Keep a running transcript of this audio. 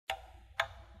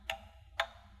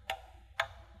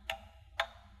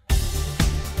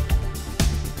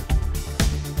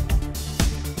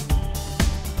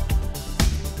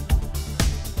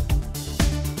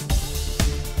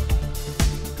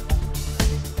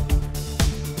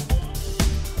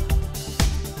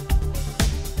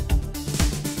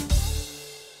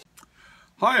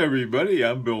Hi everybody,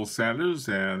 I'm Bill Sanders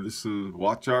and this is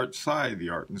Watch Art Sci, the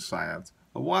art and science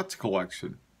of watch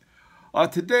collection.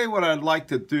 Today what I'd like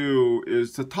to do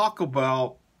is to talk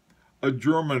about a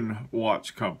German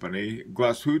watch company,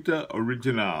 Glashütte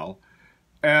Original,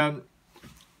 and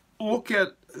look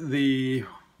at the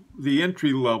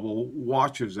entry-level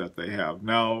watches that they have.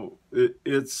 Now,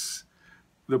 it's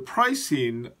the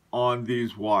pricing on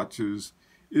these watches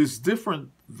is different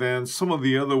than some of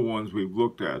the other ones we've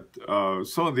looked at.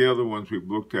 Some of the other ones we've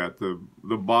looked at, the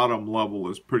bottom level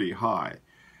is pretty high.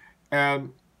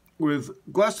 And with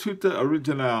Glashütte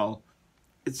Original,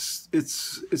 it's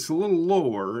a little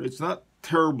lower. It's not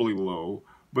terribly low,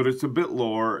 but it's a bit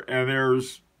lower, and there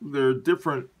are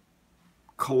different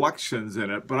collections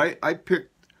in it. But I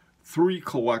picked 3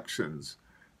 collections,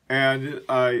 and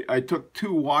I took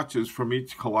 2 watches from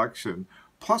each collection,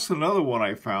 plus another one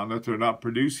I found that they're not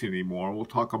producing anymore, and we'll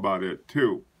talk about it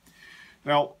too.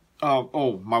 Now,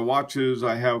 my watches,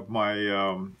 I have my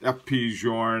FP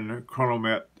Journe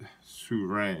Chronomètre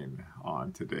Souverain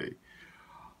on today.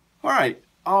 All right,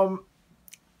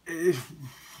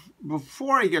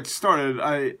 before I get started,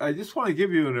 I just want to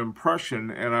give you an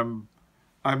impression, and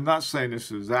I'm not saying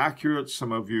this is accurate.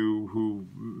 Some of you who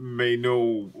may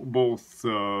know both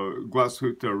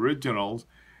Glashütte Originals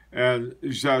and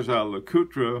Jaja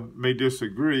Lecoultre may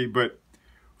disagree, but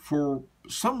for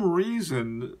some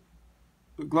reason,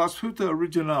 Glashütte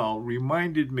Original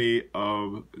reminded me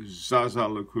of Jaja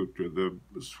Lecoultre, the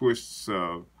Swiss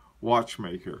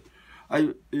watchmaker.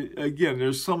 Again,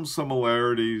 there's some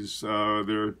similarities. There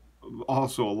are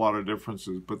also a lot of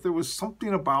differences, but there was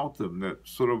something about them that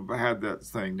sort of had that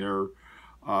thing. They're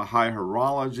high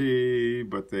horology,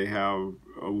 but they have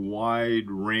a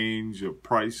wide range of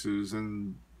prices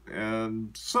and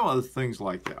some other things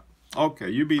like that. Okay,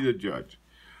 you be the judge.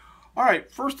 All right,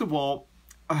 first of all,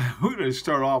 I'm going to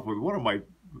start off with one of my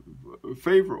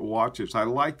favorite watches. I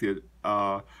liked it.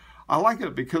 I like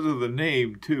it because of the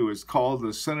name, too. It's called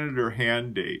the Senator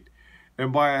Hand Date.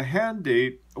 And by a hand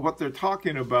date, what they're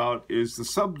talking about is the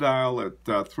subdial at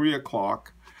 3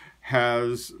 o'clock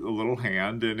has a little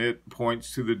hand, and it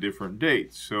points to the different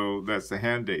dates. So that's the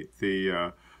hand date.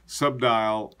 The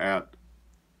subdial at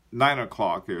 9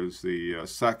 o'clock is the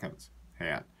second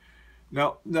hand.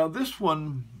 Now this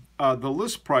one, the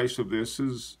list price of this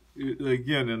is,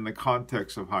 again, in the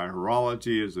context of high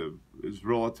horology, is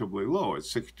relatively low.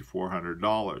 It's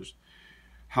 $6,400.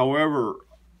 However,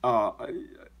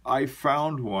 I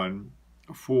found one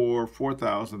for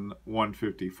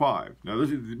 $4,155. Now,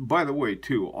 this is, by the way,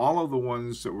 too, all of the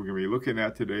ones that we're going to be looking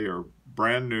at today are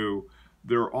brand new.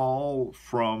 They're all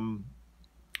from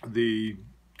the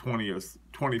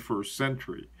 21st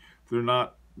century. They're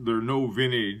no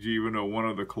vintage, even though one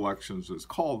of the collections is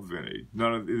called vintage.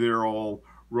 They're all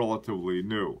relatively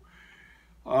new.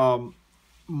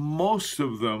 Most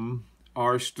of them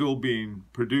are still being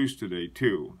produced today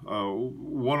too.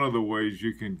 One of the ways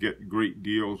you can get great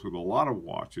deals with a lot of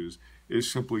watches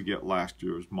is simply get last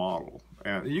year's model.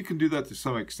 And you can do that to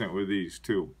some extent with these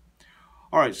too.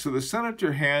 All right, so the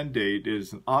Senator Hand Date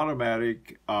is an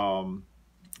automatic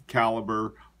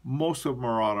caliber. Most of them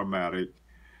are automatic.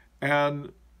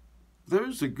 And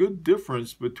there's a good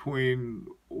difference between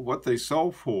what they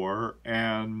sell for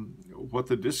and what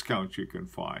the discounts you can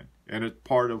find. And it's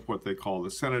part of what they call the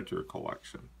Senator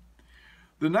Collection.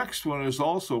 The next one is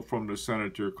also from the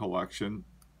Senator Collection,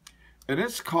 and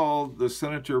it's called the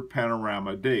Senator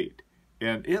Panorama Date.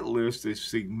 And it lists a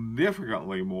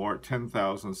significantly more at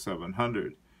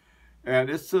 $10,700. And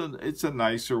it's a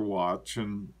nicer watch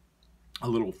and a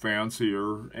little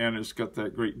fancier, and it's got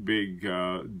that great big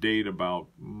date about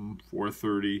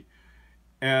 4:30.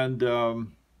 And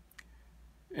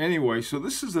anyway, so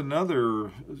this is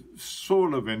another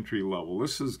sort of entry level.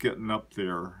 This is getting up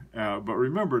there, but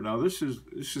remember now, this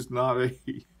is not a.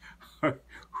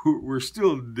 We're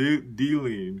still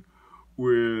dealing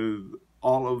with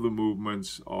all of the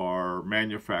movements are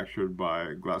manufactured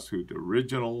by Glashütte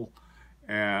Original,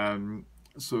 and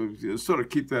so sort of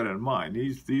keep that in mind.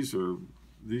 These are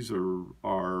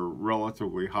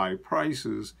relatively high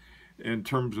prices in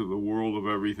terms of the world of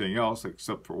everything else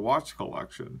except for watch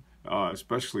collection.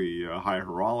 Especially high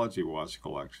horology watch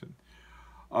collection.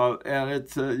 And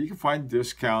you can find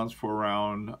discounts for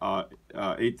around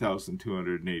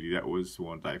 $8,280. That was the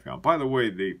one I found. By the way,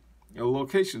 the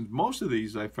locations, most of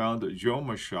these I found at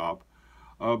Joma Shop,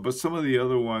 but some of the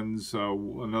other ones,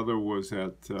 another was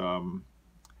at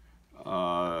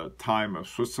Time of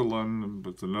Switzerland,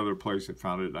 but another place I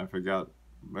found it, and I forgot,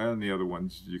 and the other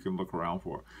ones you can look around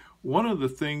for. One of the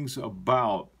things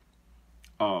about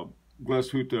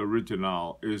Glashütte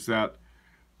Original is that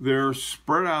they're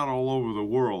spread out all over the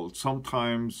world.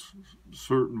 Sometimes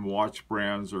certain watch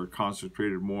brands are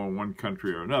concentrated more in one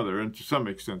country or another, and to some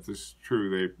extent this is true.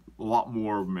 They a lot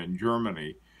more of them in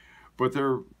Germany, but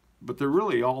they're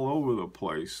really all over the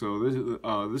place. So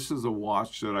this is a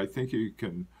watch that I think you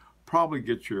can probably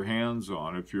get your hands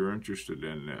on if you're interested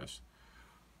in this.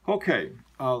 Okay,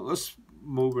 let's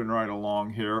moving right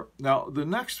along here. Now the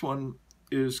next one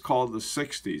is called the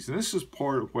 60s, and this is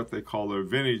part of what they call their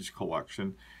vintage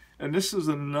collection. And this is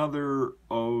another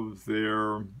of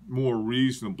their more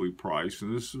reasonably priced,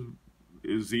 and this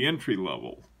is the entry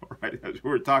level, right, as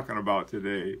we're talking about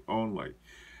today only.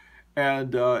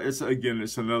 And it's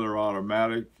another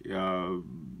automatic, the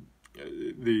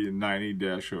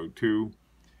 90-02.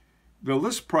 The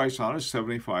list price on it is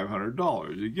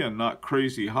 $7,500. Again, not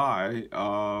crazy high,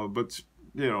 but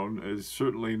you know, it's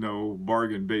certainly no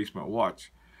bargain basement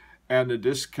watch. And the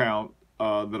discount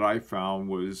that I found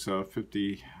was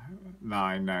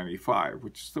 $59.95,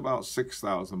 which is about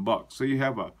 $6,000. So you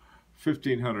have a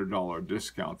 $1,500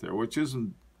 discount there, which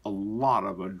isn't a lot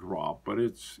of a drop, but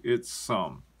it's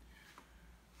some.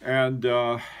 And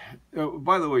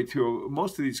by the way, too,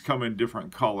 most of these come in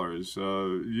different colors,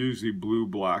 usually blue,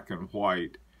 black, and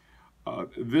white.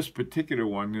 This particular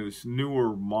one, this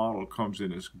newer model, comes in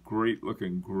this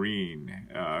great-looking green.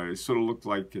 It sort of looks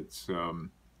like it's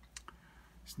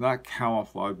not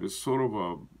camouflage, but sort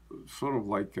of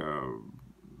like a,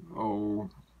 oh,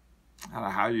 I don't know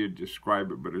how you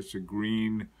describe it, but it's a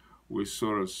green with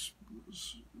sort of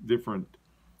different,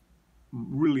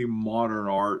 really modern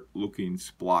art looking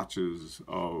splotches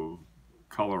of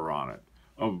color on it,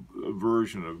 of a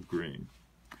version of green.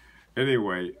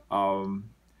 Anyway,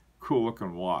 cool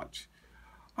looking watch.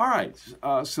 All right,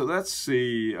 so that's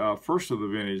the first of the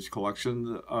vintage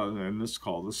collection, and this is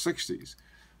called the 60s.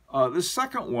 The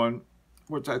second one,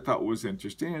 which I thought was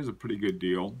interesting, is a pretty good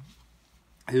deal,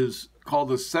 is called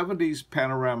the 70s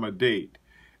Panorama Date.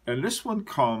 And this one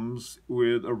comes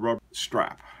with a rubber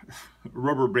strap.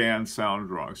 Rubber band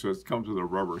sounds wrong, so it comes with a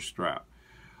rubber strap.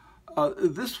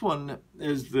 This one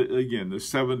is, again, the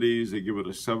 70s. They give it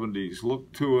a 70s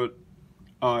look to it,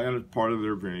 and it's part of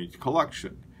their vintage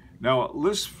collection. Now, it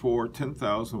lists for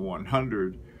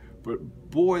 $10,100, but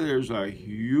boy, there's a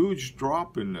huge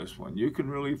drop in this one. You can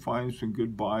really find some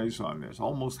good buys on this,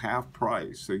 almost half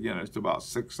price. Again, it's about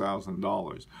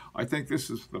 $6,000. I think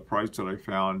this is the price that I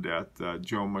found at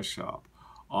Joma's shop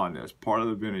on this, part of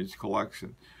the vintage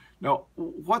collection. Now,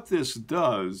 what this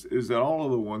does is that all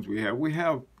of the ones we have,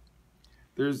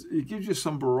 it gives you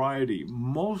some variety.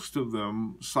 Most of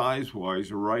them,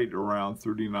 size-wise, are right around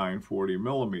 39-40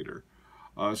 millimeter.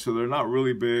 So they're not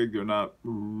really big, they're not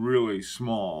really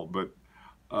small, but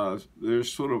they're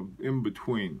sort of in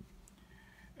between.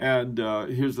 And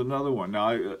here's another one.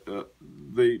 Now,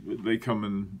 they come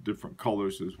in different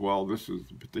colors as well. This is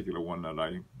the particular one that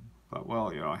I thought,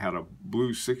 well, you know, I had a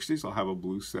blue 60s, I'll have a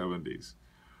blue 70s.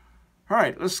 All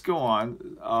right, let's go on.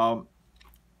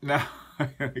 Now,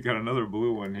 I got another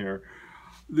blue one here.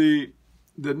 The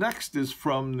next is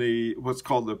from what's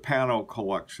called the Pano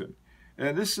collection.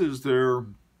 And this is they're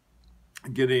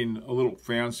getting a little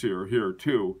fancier here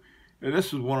too. And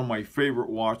this is one of my favorite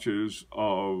watches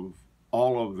of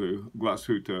all of the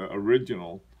Glashütte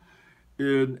original.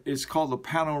 It's called the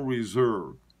Pano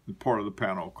Reserve, part of the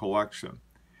Pano collection.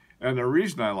 And the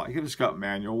reason I like it, it's got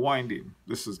manual winding.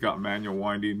 This has got manual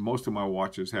winding. Most of my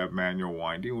watches have manual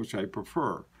winding, which I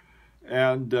prefer.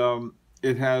 And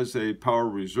it has a power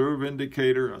reserve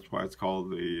indicator. That's why it's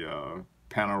called the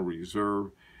Pano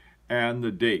Reserve. And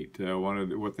the date,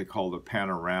 what they call the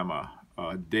panorama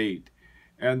date.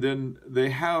 And then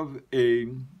they have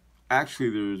actually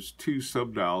there's two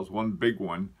subdials, one big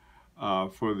one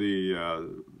for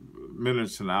the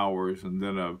minutes and hours, and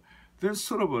then there's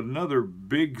sort of another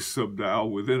big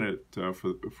subdial within it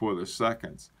for the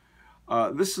seconds.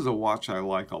 This is a watch I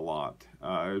like a lot.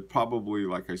 Probably,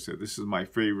 like I said, this is my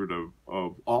favorite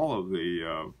of all of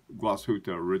the Glashütte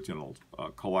original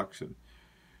collection.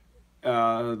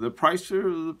 The price is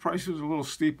a little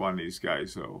steep on these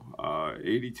guys though.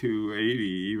 $82.80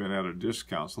 even at a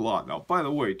discount. It's a lot. Now, by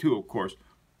the way, too, of course,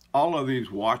 all of these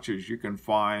watches you can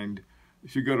find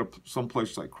if you go to some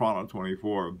place like Chrono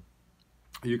 24.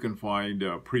 You can find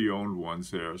pre-owned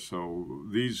ones there. So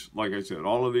these, like I said,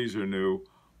 all of these are new.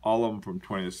 All of them from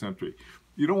 20th century.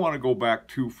 You don't want to go back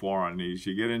too far on these.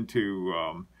 You get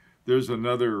into there's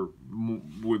another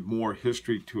with more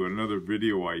history to another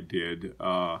video I did.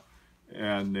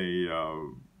 And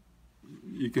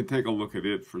you can take a look at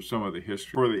it for some of the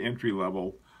history, for the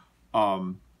entry-level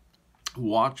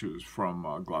watches from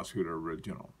Glashütte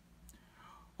original.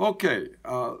 Okay,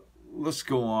 let's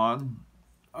go on.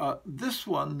 This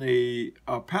one, the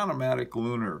Panomatic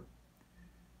Lunar,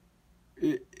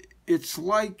 it's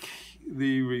like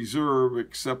the Reserve,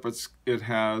 except it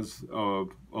has a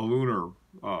lunar,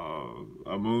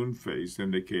 a moon phase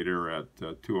indicator at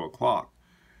 2 o'clock,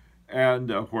 and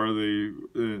where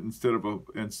instead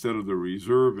of the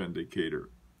Reserve indicator.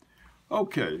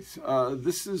 Okay,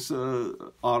 this is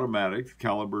automatic,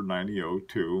 caliber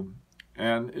 9002,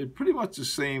 and it's pretty much the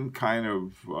same kind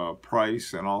of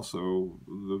price, and also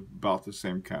about the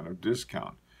same kind of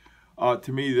discount.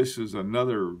 To me, this is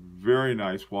another very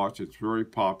nice watch. It's very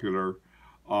popular.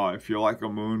 If you like a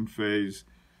moon phase,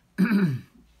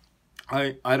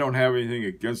 I don't have anything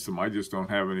against them. I just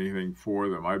don't have anything for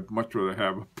them. I'd much rather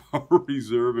have a power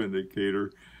reserve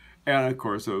indicator, and of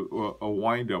course a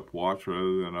wind-up watch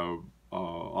rather than a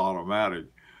automatic.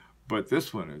 But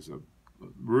this one is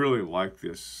really like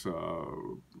this.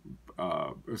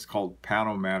 It's called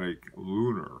Panomatic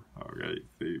Lunar. Okay,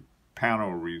 the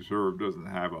Pano Reserve doesn't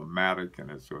have a matic in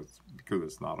it, so it's because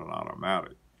it's not an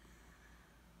automatic.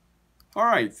 All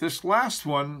right, this last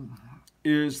one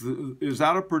is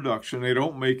out of production. They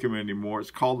don't make them anymore.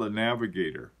 It's called the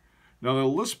Navigator. Now the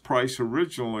list price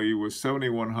originally was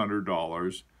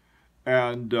 $7,100,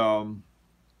 and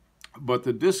but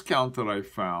the discount that I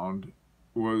found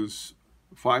was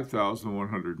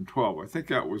 $5,112. I think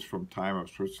that was from Time of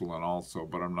Switzerland also,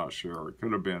 but I'm not sure. It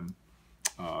could have been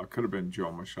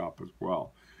Joma Shop as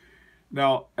well.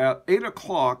 Now at 8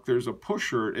 o'clock, there's a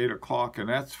pusher at 8 o'clock, and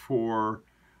that's for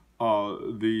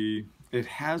it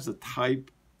has a type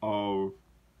of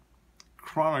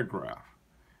chronograph,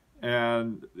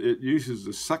 and it uses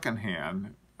the second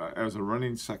hand as a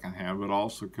running second hand, but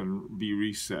also can be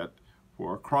reset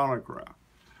for a chronograph.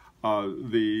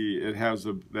 It has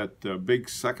that big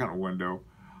second window.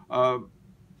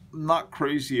 Not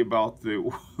crazy about the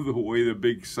way the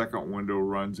big second window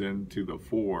runs into the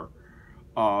 4,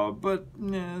 but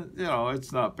you know,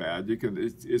 it's not bad.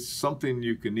 It's something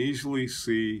you can easily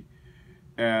see,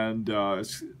 and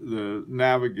it's the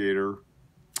Navigator.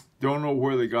 Don't know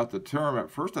where they got the term.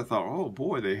 At first I thought, oh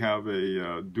boy, they have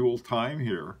a dual time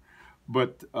here,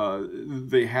 but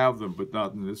they have them, but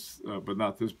not in this, but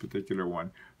not this particular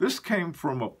one. This came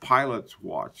from a pilot's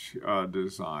watch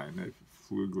design.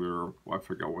 Flugler, I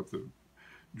forgot what the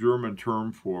German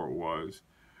term for it was,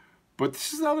 but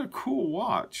this is another cool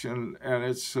watch, and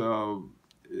the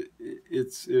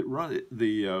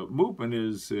movement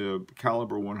is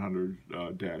caliber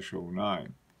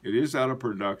 100-09. It is out of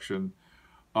production,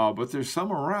 but there's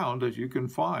some around that you can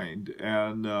find,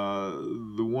 and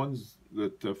the ones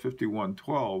that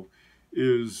 5112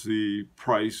 is the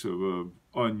price of an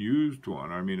unused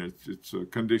one. I mean, it's a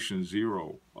condition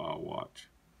 0 watch.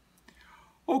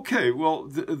 Okay, well,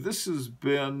 this has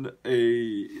been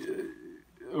a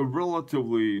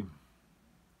relatively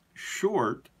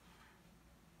short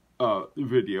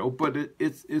video, but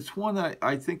it's one that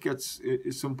I think it's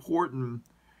important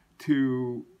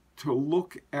to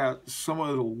look at some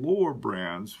of the lower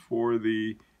brands for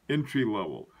the entry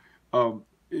level. You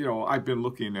know, I've been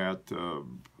looking at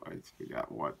I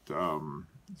forgot what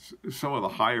some of the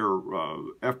higher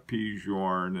FP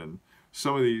Journe and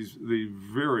some of these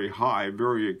very high,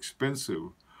 very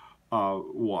expensive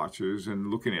watches, and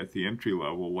looking at the entry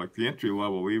level, like the entry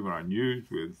level even on used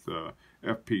with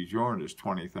FP Journe is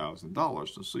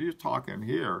 $20,000. And so you're talking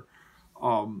here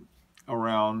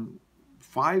around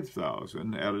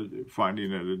 $5,000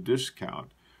 finding at a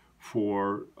discount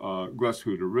for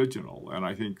Glashütte original. And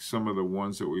I think some of the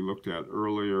ones that we looked at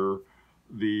earlier,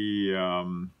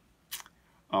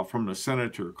 from the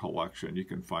Senator collection, you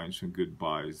can find some good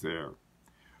buys there.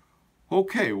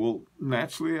 Okay, well,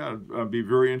 naturally, I'd be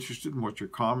very interested in what your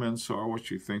comments are, what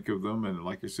you think of them. And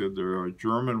like I said, they're a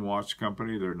German watch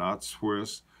company. They're not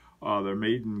Swiss. They're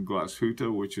made in Glashütte,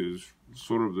 which is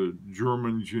sort of the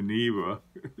German Geneva,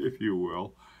 if you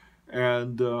will.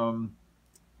 And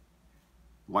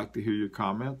like to hear your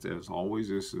comments. As always,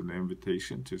 this is an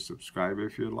invitation to subscribe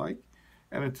if you'd like.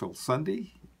 And until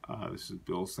Sunday, this is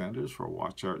Bill Sanders for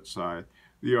Watch Art Side,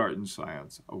 the art and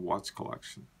science of watch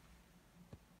collection.